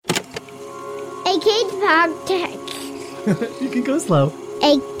A kids podcast. You can go slow.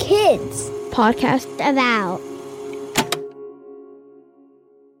 A kids podcast about.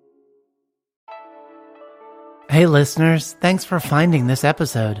 Hey listeners, thanks for finding this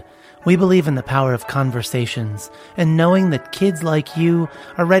episode. We believe in the power of conversations and knowing that kids like you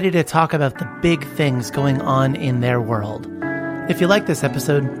are ready to talk about the big things going on in their world. If you like this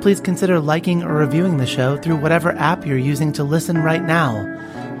episode, please consider liking or reviewing the show through whatever app you're using to listen right now.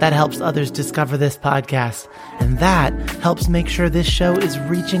 That helps others discover this podcast, and that helps make sure this show is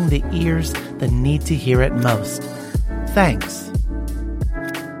reaching the ears that need to hear it most. Thanks.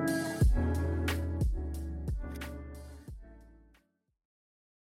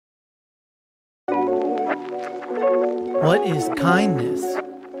 What is kindness?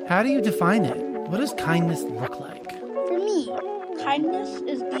 How do you define it? What does kindness look like? For me, kindness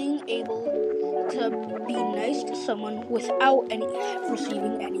is being able to be nice to someone without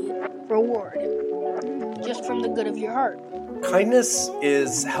receiving any reward, just from the good of your heart. Kindness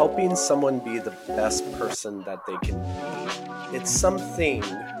is helping someone be the best person that they can be. It's something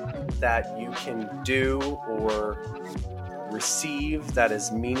that you can do or receive that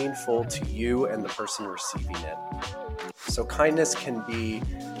is meaningful to you and the person receiving it. So kindness can be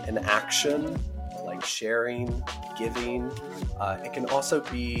an action like sharing, giving. It can also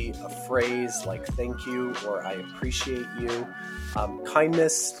be a phrase like thank you or I appreciate you.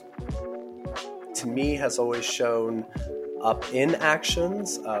 Kindness to me has always shown up in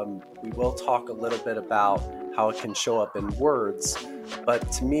actions. We will talk a little bit about how it can show up in words,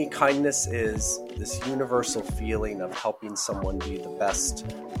 but to me, kindness is this universal feeling of helping someone be the best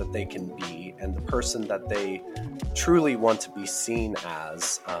that they can be and the person that they truly want to be seen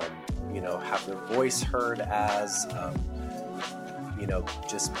as, have their voice heard as,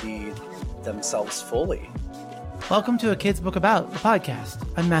 just be themselves fully. Welcome to A Kid's Book About, the podcast.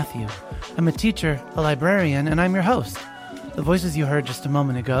 I'm Matthew. I'm a teacher, a librarian, and I'm your host. The voices you heard just a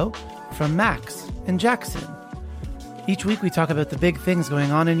moment ago from Max and Jackson. Each week we talk about the big things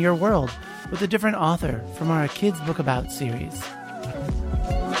going on in your world with a different author from our Kids Book About series.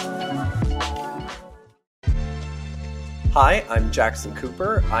 Hi, I'm Jackson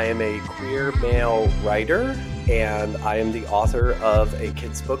Cooper. I am a queer male writer, and I am the author of A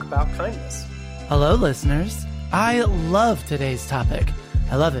Kid's Book About Kindness. Hello, listeners. I love today's topic.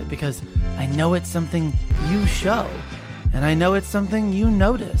 I love it because I know it's something you show, and I know it's something you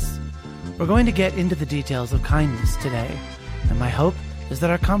notice. We're going to get into the details of kindness today, and my hope is that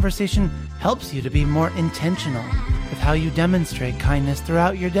our conversation helps you to be more intentional with how you demonstrate kindness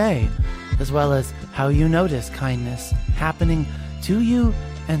throughout your day, as well as how you notice kindness happening to you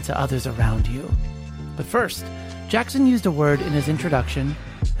and to others around you. But first, Jackson used a word in his introduction,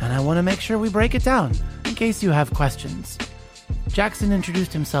 and I want to make sure we break it down in case you have questions. Jackson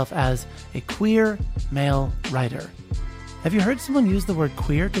introduced himself as a queer male writer. Have you heard someone use the word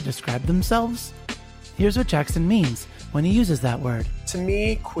queer to describe themselves? Here's what Jackson means when he uses that word. To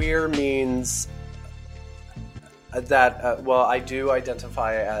me, queer means that, I do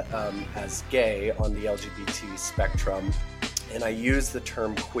identify as gay on the LGBT spectrum, and I use the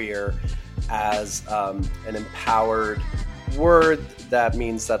term queer as an empowered word that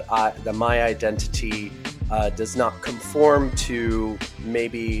means that my identity does not conform to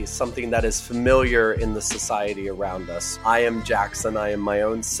maybe something that is familiar in the society around us. I am Jackson, I am my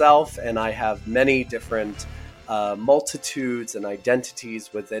own self, and I have many different multitudes and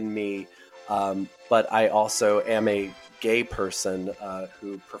identities within me, but I also am a gay person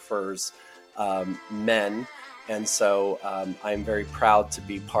who prefers men, and so I'm very proud to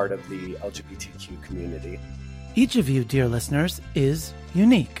be part of the LGBTQ community. Each of you, dear listeners, is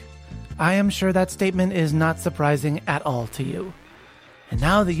unique. I am sure that statement is not surprising at all to you. And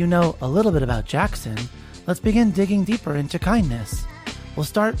now that you know a little bit about Jackson, let's begin digging deeper into kindness. We'll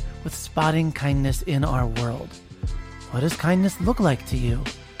start with spotting kindness in our world. What does kindness look like to you?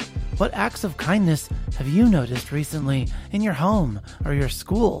 What acts of kindness have you noticed recently in your home or your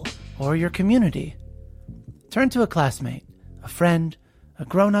school or your community? Turn to a classmate, a friend, a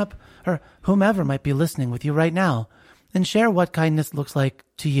grown-up, or whomever might be listening with you right now, and share what kindness looks like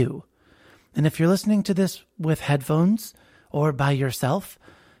to you. And if you're listening to this with headphones or by yourself,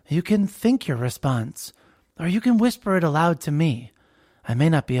 you can think your response, or you can whisper it aloud to me. I may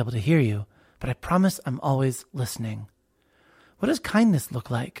not be able to hear you, but I promise I'm always listening. What does kindness look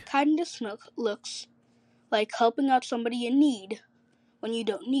like? Kindness looks like helping out somebody in need when you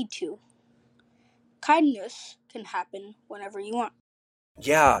don't need to. Kindness can happen whenever you want.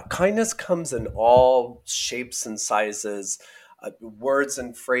 Yeah, kindness comes in all shapes and sizes, words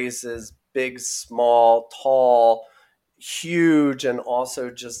and phrases, big, small, tall, huge, and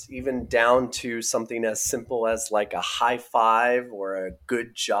also just even down to something as simple as like a high five or a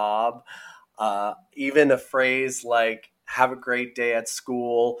good job. Even a phrase like "have a great day at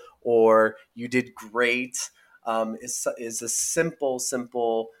school" or "you did great" is a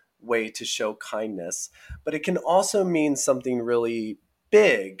simple way to show kindness. But it can also mean something really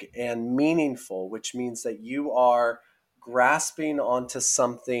big and meaningful, which means that you are grasping onto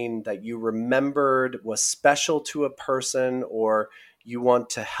something that you remembered was special to a person, or you want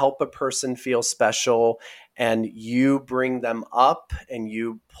to help a person feel special, and you bring them up and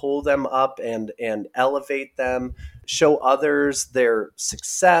you pull them up and elevate them, show others their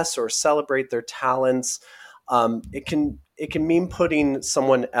success or celebrate their talents. It can mean putting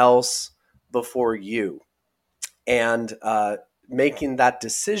someone else before you, and making that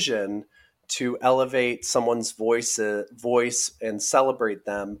decision to elevate someone's voice and celebrate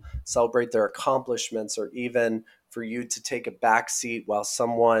them, celebrate their accomplishments, or even for you to take a back seat while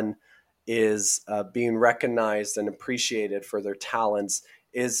someone is being recognized and appreciated for their talents,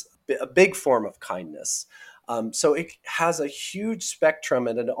 is a big form of kindness. So it has a huge spectrum,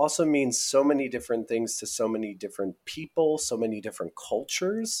 and it also means so many different things to so many different people, so many different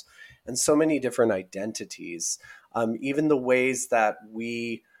cultures, and so many different identities. Even the ways that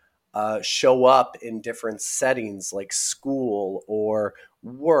we show up in different settings like school or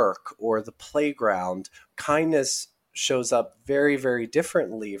work or the playground. Kindness shows up very, very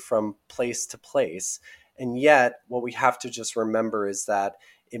differently from place to place. And yet, what we have to just remember is that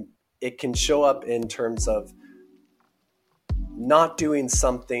it can show up in terms of not doing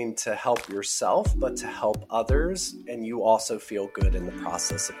something to help yourself, but to help others, and you also feel good in the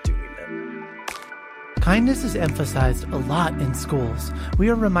process of doing it. Kindness is emphasized a lot in schools. We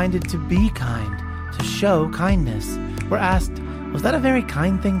are reminded to be kind, to show kindness. We're asked, was that a very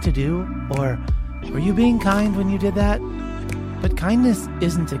kind thing to do? Or, were you being kind when you did that? But kindness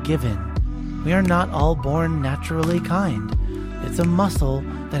isn't a given. We are not all born naturally kind. It's a muscle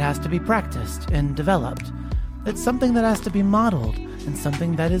that has to be practiced and developed. It's something that has to be modeled and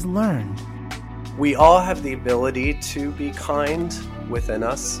something that is learned. We all have the ability to be kind within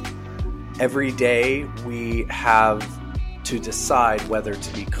us. Every day we have to decide whether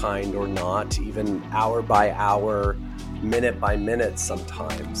to be kind or not, even hour by hour, minute by minute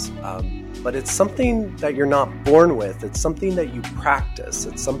sometimes. But it's something that you're not born with. It's something that you practice.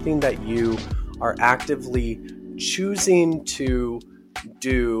 It's something that you are actively choosing to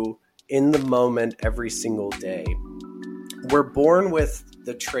do in the moment every single day. We're born with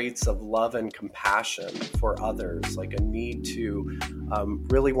the traits of love and compassion for others, like a need to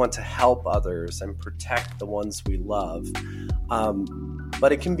really want to help others and protect the ones we love.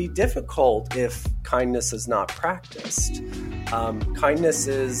 But it can be difficult if kindness is not practiced.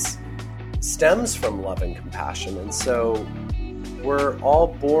 Kindness stems from love and compassion, and so we're all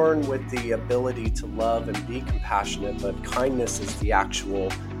born with the ability to love and be compassionate, but kindness is the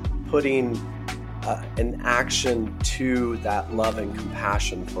actual putting an action to that love and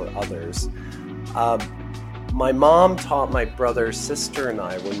compassion for others. My mom taught my brother, sister, and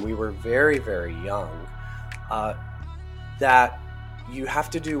I when we were very, very young that you have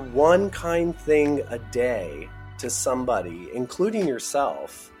to do one kind thing a day to somebody, including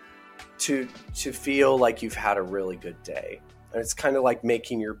yourself, to feel like you've had a really good day. And it's kind of like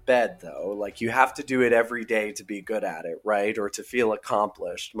making your bed, though. Like, you have to do it every day to be good at it, right? Or to feel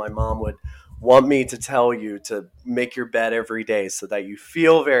accomplished. My mom would want me to tell you to make your bed every day so that you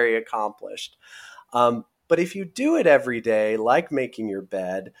feel very accomplished. But if you do it every day, like making your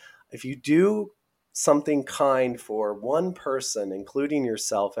bed, if you do something kind for one person, including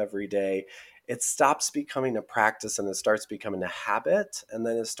yourself, every day, it stops becoming a practice and it starts becoming a habit. And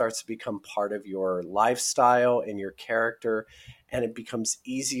then it starts to become part of your lifestyle and your character. And it becomes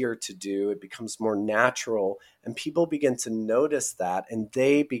easier to do. It becomes more natural. And people begin to notice that, and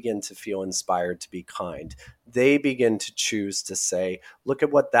they begin to feel inspired to be kind. They begin to choose to say, look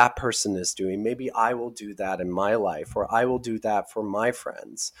at what that person is doing. Maybe I will do that in my life, or I will do that for my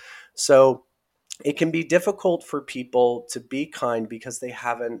friends. So it can be difficult for people to be kind because they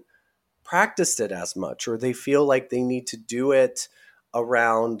haven't practiced it as much, or they feel like they need to do it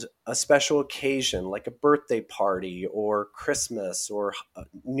around a special occasion like a birthday party or Christmas or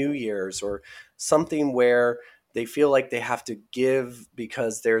New Year's, or something where they feel like they have to give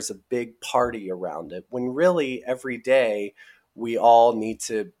because there's a big party around it, when really every day we all need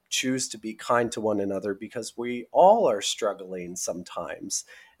to choose to be kind to one another, because we all are struggling sometimes.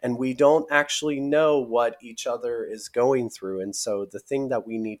 And we don't actually know what each other is going through. And so the thing that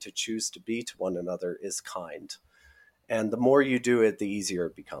we need to choose to be to one another is kind. And the more you do it, the easier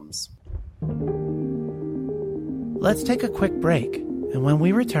it becomes. let's take a quick break. And when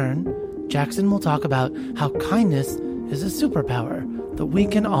we return, Jackson will talk about how kindness is a superpower that we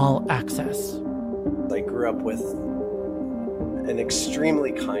can all access. I grew up with an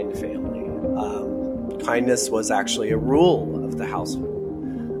extremely kind family. Kindness was actually a rule of the household.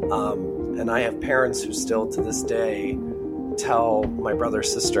 And I have parents who still to this day tell my brother,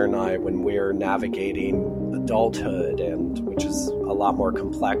 sister, and I when we're navigating adulthood, and which is a lot more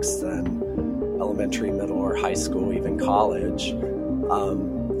complex than elementary, middle, or high school, even college,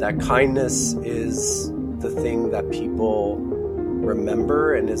 that kindness is the thing that people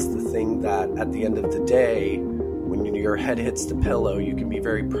remember and is the thing that at the end of the day, when your head hits the pillow, you can be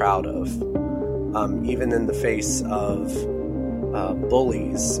very proud of, even in the face of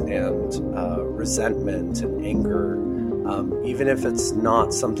bullies and resentment and anger. Even if it's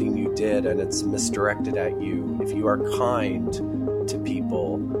not something you did and it's misdirected at you, if you are kind to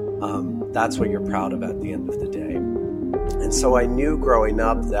people, that's what you're proud of at the end of the day. And so I knew growing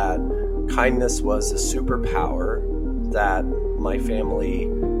up that kindness was a superpower that my family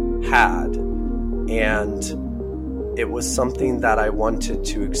had, and it was something that I wanted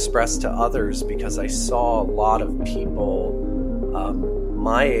to express to others because I saw a lot of people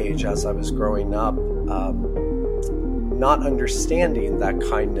my age as I was growing up not understanding that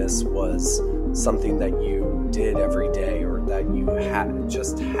kindness was something that you did every day or that you had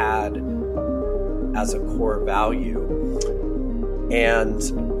as a core value. And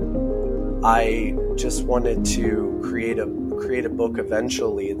I just wanted to create a book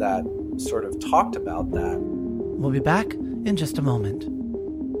eventually that sort of talked about that. We'll be back in just a moment.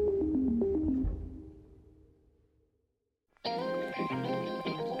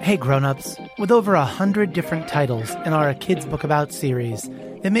 Hey grown-ups, with over 100 different titles in our A Kid's Book About series,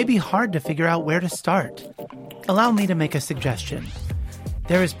 it may be hard to figure out where to start. Allow me to make a suggestion.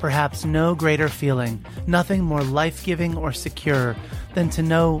 There is perhaps no greater feeling, nothing more life-giving or secure than to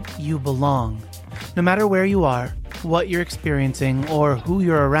know you belong. No matter where you are, what you're experiencing, or who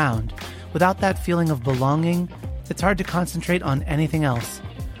you're around, without that feeling of belonging, it's hard to concentrate on anything else.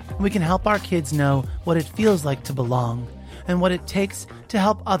 We can help our kids know what it feels like to belong, and what it takes to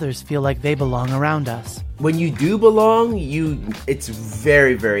help others feel like they belong around us. When you do belong, it's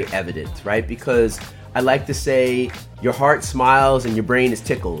very, very evident, right? Because I like to say your heart smiles and your brain is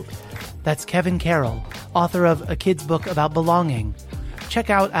tickled. That's Kevin Carroll, author of A Kid's Book About Belonging.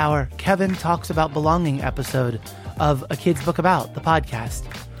 Check out our Kevin Talks About Belonging episode of A Kid's Book About, the podcast.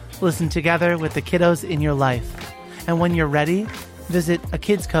 Listen together with the kiddos in your life. And when you're ready, visit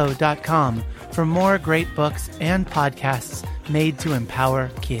akidsco.com for more great books and podcasts made to empower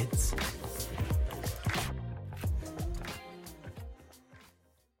kids.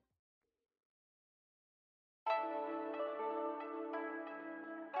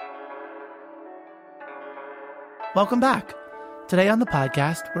 Welcome back. Today on the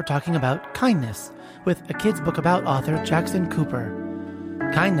podcast, we're talking about kindness with A Kid's Book About author Jackson Cooper.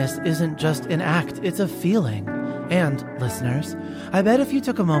 Kindness isn't just an act, it's a feeling. And, listeners, I bet if you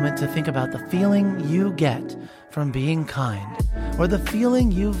took a moment to think about the feeling you get from being kind, or the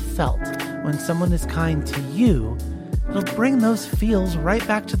feeling you've felt when someone is kind to you, it'll bring those feels right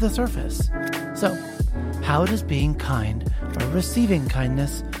back to the surface. So, how does being kind or receiving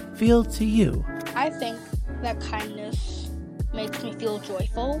kindness feel to you? I think that kindness makes me feel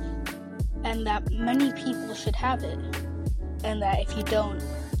joyful, and that many people should have it, and that if you don't,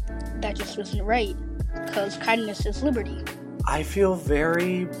 that just isn't right, because kindness is liberty. I feel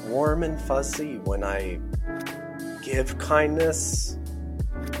very warm and fuzzy when I give kindness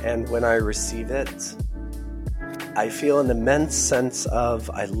and when I receive it. I feel an immense sense of,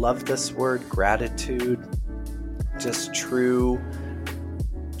 I love this word, gratitude, just truly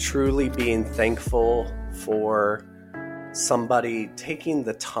being thankful for somebody taking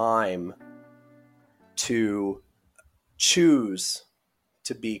the time to choose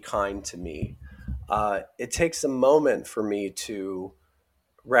to be kind to me. It takes a moment for me to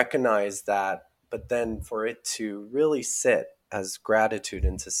recognize that, but then for it to really sit as gratitude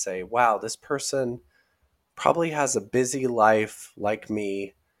and to say, wow, this person probably has a busy life like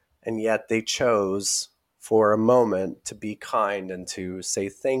me, and yet they chose for a moment to be kind and to say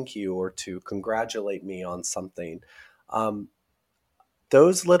thank you or to congratulate me on something.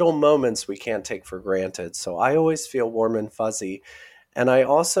 Those little moments we can't take for granted. So I always feel warm and fuzzy. And I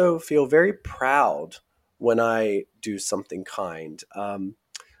also feel very proud when I do something kind.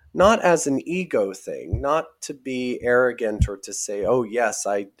 Not as an ego thing, not to be arrogant or to say, oh, yes,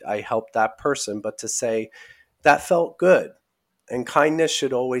 I helped that person, but to say that felt good. And kindness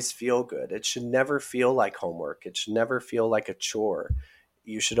should always feel good. It should never feel like homework. It should never feel like a chore.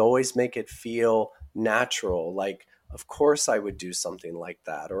 You should always make it feel natural, like of course I would do something like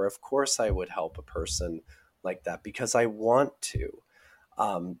that, or of course I would help a person like that because I want to.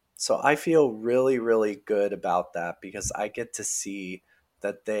 So I feel really, really good about that because I get to see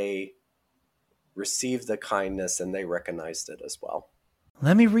that they received the kindness and they recognized it as well.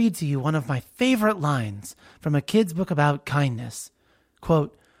 Let me read to you one of my favorite lines from a kid's book about kindness.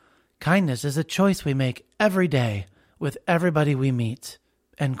 Quote, "Kindness is a choice we make every day with everybody we meet."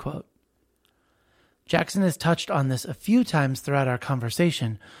 End quote. Jackson has touched on this a few times throughout our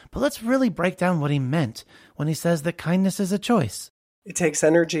conversation, but let's really break down what he meant when he says that kindness is a choice. It takes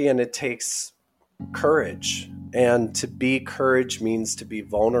energy and it takes courage. And to be courage means to be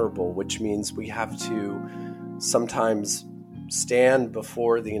vulnerable, which means we have to sometimes stand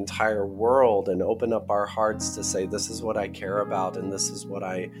before the entire world and open up our hearts to say, this is what I care about and this is what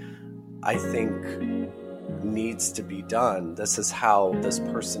I think needs to be done. This is how this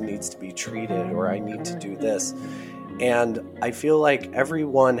person needs to be treated, or I need to do this. And I feel like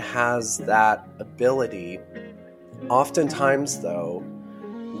everyone has that ability. Oftentimes, though,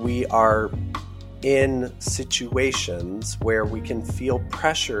 we are in situations where we can feel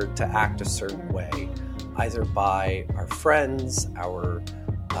pressured to act a certain way, either by our friends, our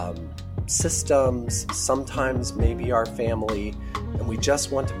systems, sometimes maybe our family, and we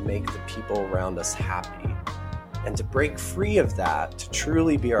just want to make the people around us happy. And to break free of that, to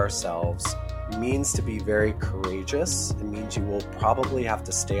truly be ourselves, means to be very courageous. It means you will probably have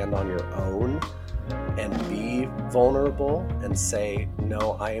to stand on your own and be vulnerable and say,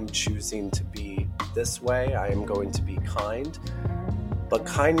 no, I am choosing to be this way. I am going to be kind. But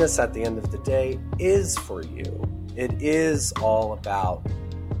kindness at the end of the day is for you. It is all about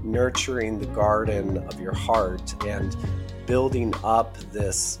nurturing the garden of your heart and building up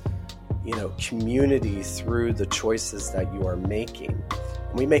this, community through the choices that you are making.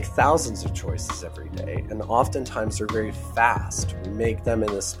 We make thousands of choices every day, and oftentimes they're very fast. We make them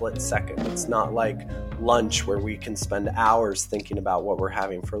in a split second. It's not like lunch where we can spend hours thinking about what we're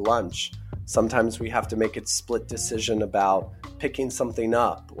having for lunch. Sometimes we have to make a split decision about picking something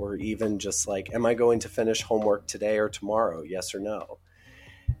up, or even just like, am I going to finish homework today or tomorrow? Yes or no?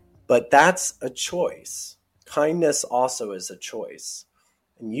 But that's a choice. Kindness also is a choice.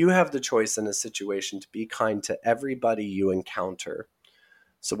 And you have the choice in a situation to be kind to everybody you encounter.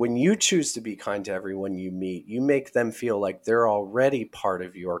 So when you choose to be kind to everyone you meet, you make them feel like they're already part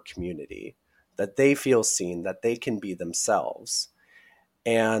of your community, that they feel seen, that they can be themselves.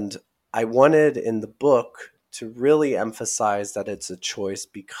 And I wanted in the book to really emphasize that it's a choice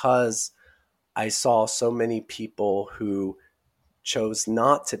because I saw so many people who chose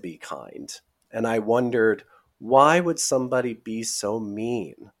not to be kind. And I wondered, why would somebody be so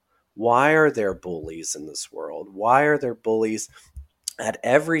mean? Why are there bullies in this world? Why are there bullies at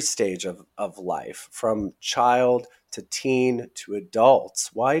every stage of life, from child to teen to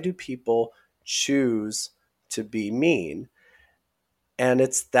adults? Why do people choose to be mean? And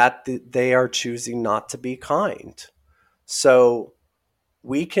it's that they are choosing not to be kind. So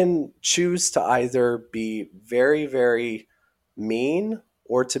we can choose to either be very, very mean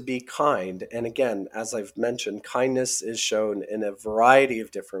or to be kind. And again, as I've mentioned, kindness is shown in a variety of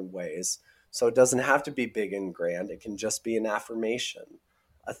different ways. So it doesn't have to be big and grand. It can just be an affirmation,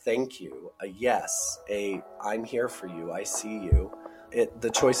 a thank you, a yes, a I'm here for you, I see you. The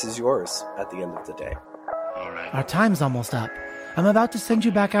choice is yours at the end of the day. All right. Our time's almost up. I'm about to send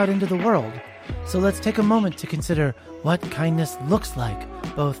you back out into the world. So let's take a moment to consider what kindness looks like,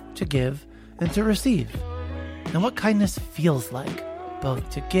 both to give and to receive, and what kindness feels like, both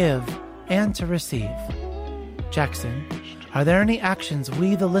to give and to receive. Jackson, are there any actions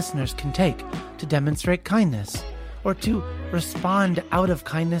we, the listeners, can take to demonstrate kindness or to respond out of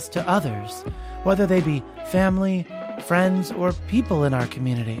kindness to others, whether they be family, friends, or people in our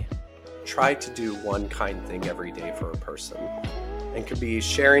community? Try to do one kind thing every day for a person. It could be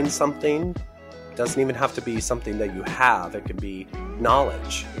sharing something. It doesn't even have to be something that you have. It could be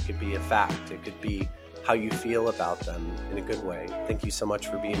knowledge. It could be a fact. It could be how you feel about them in a good way. Thank you so much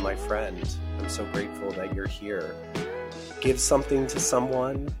for being my friend. I'm so grateful that you're here. Give something to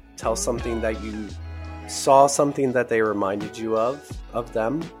someone. Tell something that you saw, something that they reminded you of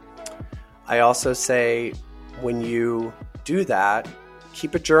them. I also say, when you do that,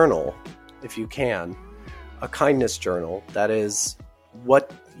 keep a journal if you can, a kindness journal that is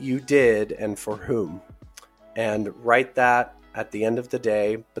what you did and for whom, and write that at the end of the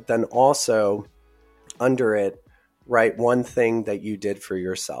day, but then also under it, write one thing that you did for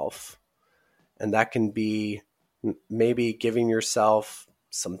yourself. And that can be maybe giving yourself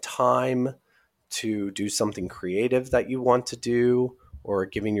some time to do something creative that you want to do, or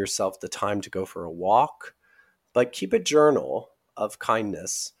giving yourself the time to go for a walk. but keep a journal of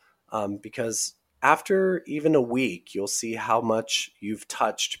kindness, because after even a week, you'll see how much you've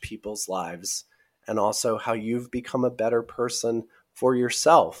touched people's lives and also how you've become a better person for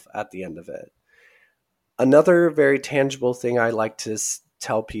yourself at the end of it. Another very tangible thing I like to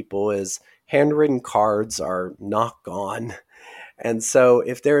tell people is handwritten cards are not gone. And so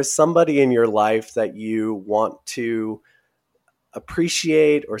if there is somebody in your life that you want to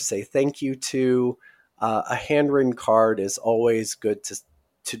appreciate or say thank you to, a handwritten card is always good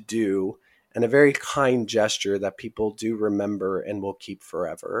to do, and a very kind gesture that people do remember and will keep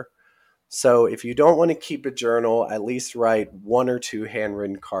forever. So if you don't want to keep a journal, at least write 1 or 2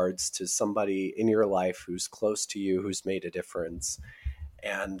 handwritten cards to somebody in your life who's close to you, who's made a difference,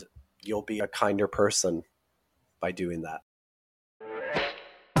 and you'll be a kinder person by doing that.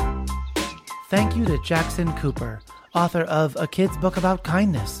 Thank you to Jackson Cooper, author of A Kid's Book About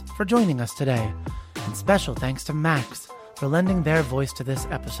Kindness, for joining us today. And special thanks to Max for lending their voice to this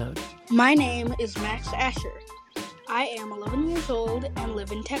episode. My name is Max Asher. I am 11 years old and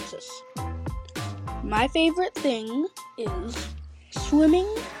live in Texas. My favorite thing is swimming,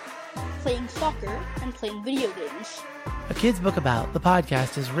 playing soccer, and playing video games. A Kid's Book About, the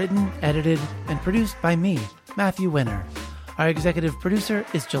podcast, is written, edited, and produced by me, Matthew Winner. Our executive producer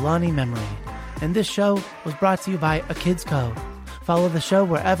is Jelani Memory. And this show was brought to you by A Kids Co. Follow the show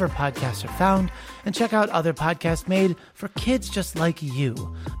wherever podcasts are found, and check out other podcasts made for kids just like you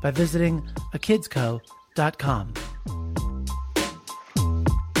by visiting akidsco.com.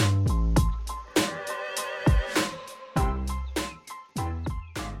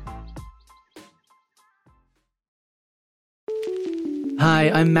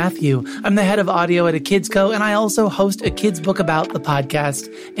 Hi, I'm Matthew. I'm the head of audio at A Kids Co, and I also host A Kid's Book About, the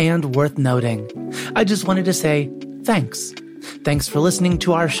podcast, and Worth Noting. I just wanted to say thanks. Thanks for listening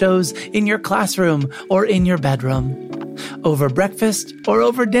to our shows in your classroom or in your bedroom, over breakfast or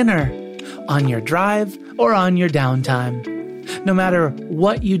over dinner, on your drive or on your downtime. No matter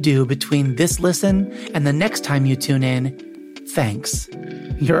what you do between this listen and the next time you tune in, thanks.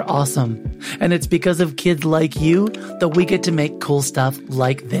 You're awesome. And it's because of kids like you that we get to make cool stuff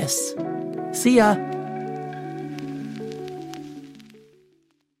like this. See ya.